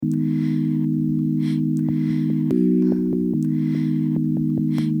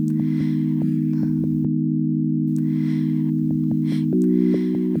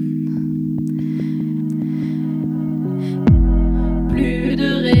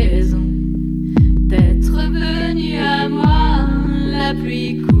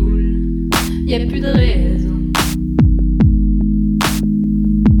y a plus de raison.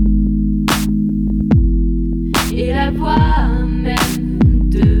 Et la voix même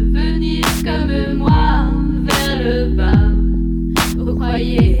de venir comme moi vers le bas,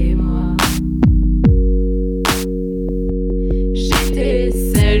 recroyez-moi. J'étais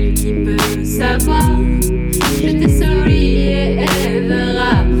celle qui peut savoir. J'étais Soli et Eve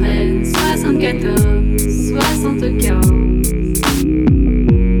après 74, 75.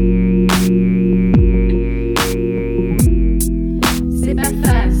 C'est pas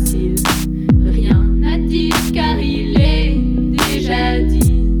facile, rien à dire car il est déjà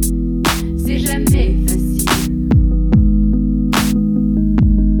dit. C'est jamais facile.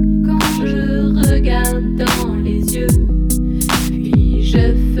 Quand je regarde dans les yeux, puis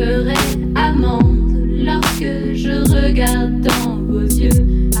je ferai amende. Lorsque je regarde dans vos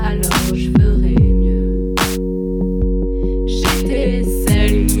yeux, alors je ferai mieux. J'étais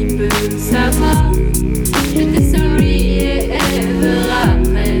celle qui peut savoir. J'étais Soli et Eve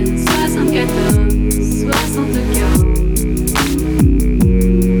après 74, 75.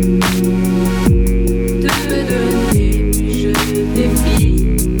 De me donner, puis je défie,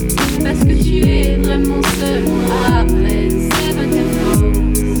 parce que tu es vraiment seul après 74,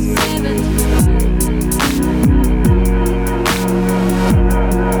 75.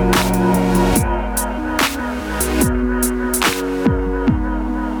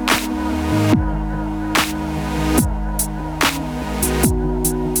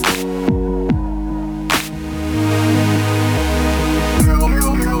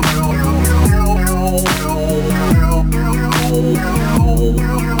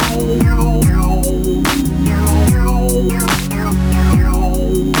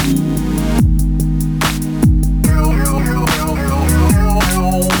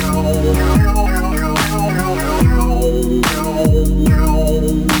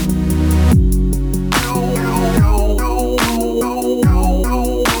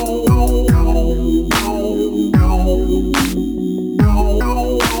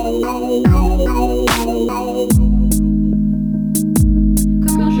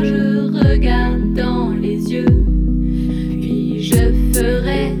 Quand je regarde dans les yeux, puis je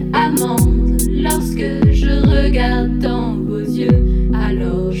ferai amende. Lorsque je regarde dans vos yeux,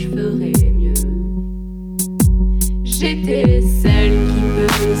 alors je ferai mieux. J'étais celle qui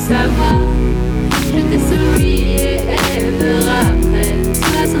peut savoir. J'étais Soli et Eve après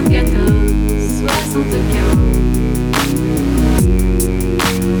 74, 75.